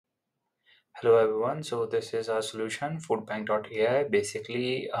Hello everyone. So this is our solution, foodbank.ai.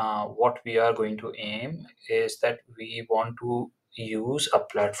 Basically, what we are going to aim is that we want to use a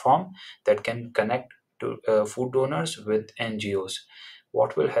platform that can connect to food donors with NGOs.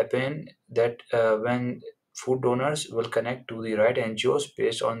 What will happen that when food donors will connect to the right NGOs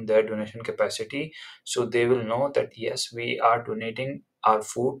based on their donation capacity, so they will know that yes, we are donating our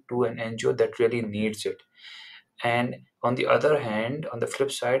food to an NGO that really needs it. And on the other hand, on the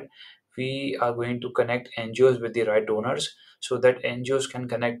flip side, we are going to connect NGOs with the right donors so that NGOs can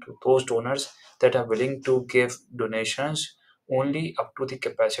connect to those donors that are willing to give donations only up to the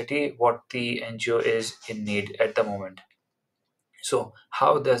capacity what the NGO is in need at the moment. So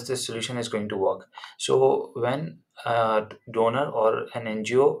how does this solution is going to work? So when a donor or an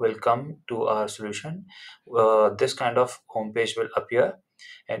NGO will come to our solution, this kind of homepage will appear,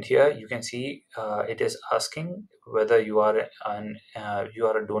 and here you can see it is asking whether you are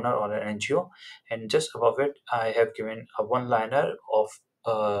a donor or an NGO, and just above it I have given a one liner of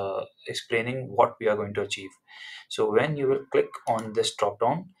explaining what we are going to achieve. So when you will click on this drop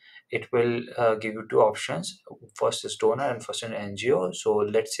down, it will give you two options. First is donor and first an NGO. So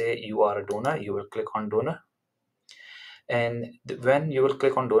let's say you are a donor, you will click on donor, and when you will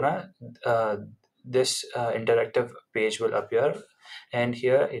click on donor, this interactive page will appear, and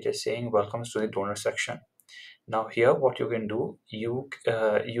here it is saying welcome to the donor section. Now here what you can do, you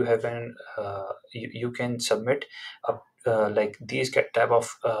have an you can submit like these type of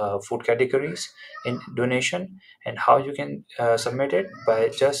food categories in donation, and how you can submit it by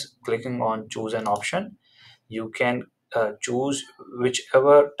just clicking on choose an option. You can choose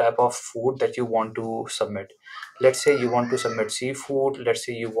whichever type of food that you want to submit. Let's say you want to submit seafood, let's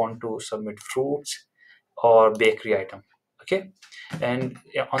say you want to submit fruits or bakery item. Okay, and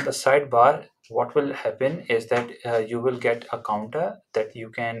yeah, on the sidebar what will happen is that you will get a counter that you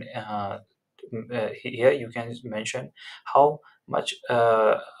can here you can mention how much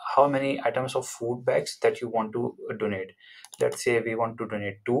how many items of food bags that you want to donate. Let's say we want to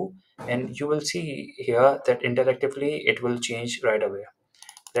donate two, and you will see here that interactively it will change right away.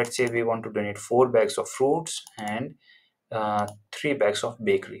 Let's say we want to donate 4 bags of fruits and 3 bags of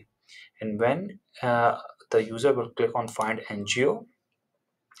bakery. And when the user will click on find NGO,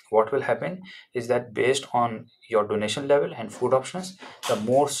 what will happen is that based on your donation level and food options, the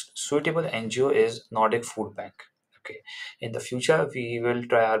most suitable NGO is Nordic Food Bank. Okay, in the future we will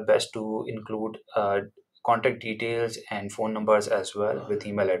try our best to include contact details and phone numbers as well with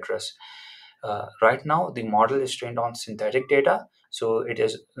email address. Right now the model is trained on synthetic data, so it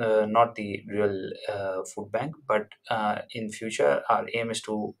is not the real food bank, but in future our aim is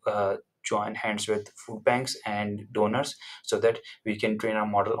to join hands with food banks and donors so that we can train our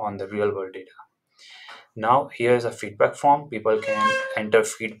model on the real world data. Now here's a feedback form. People can enter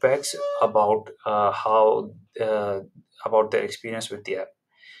feedbacks about how about their experience with the app.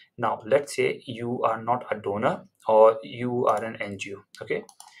 Now let's say you are not a donor or you are an NGO, okay,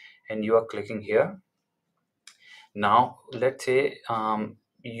 and you are clicking here. Now let's say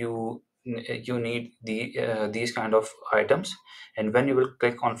you need these kind of items, and when you will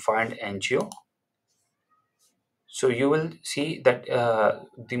click on find NGO, so you will see that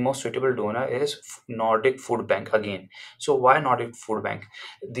the most suitable donor is Nordic Food Bank again. So why Nordic Food Bank?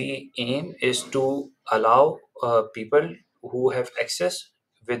 The aim is to allow people who have access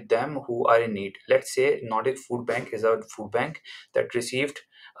with them who are in need. Let's say Nordic Food Bank is a food bank that received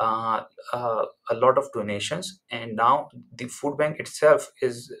uh, a lot of donations, and now the food bank itself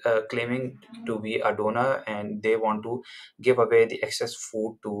is claiming to be a donor, and they want to give away the excess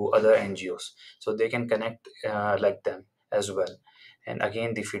food to other NGOs so they can connect like them as well. And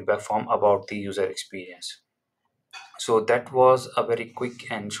again the feedback form about the user experience. So that was a very quick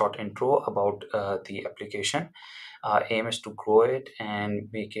and short intro about the application. Aim is to grow it and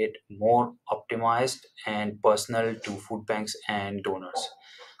make it more optimized and personal to food banks and donors.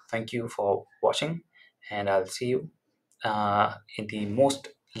 Thank you for watching, and I'll see you in the most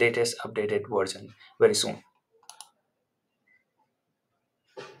latest updated version very soon.